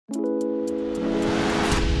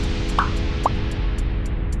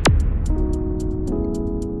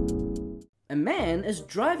A man is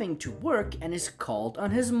driving to work and is called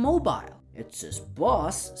on his mobile. It's his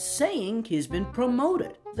boss saying he's been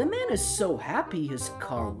promoted. The man is so happy his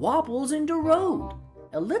car wobbles in the road.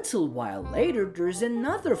 A little while later, there's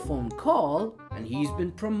another phone call and he's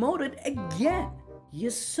been promoted again. He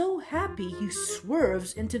is so happy he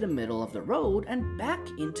swerves into the middle of the road and back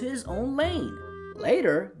into his own lane.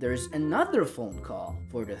 Later, there's another phone call.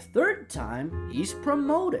 For the third time, he's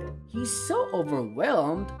promoted. He's so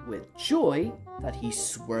overwhelmed with joy that he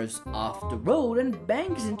swerves off the road and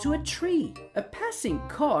bangs into a tree. A passing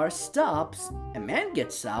car stops. A man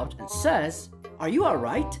gets out and says, "Are you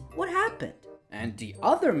alright? What happened?" And the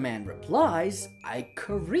other man replies, "I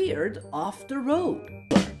careered off the road."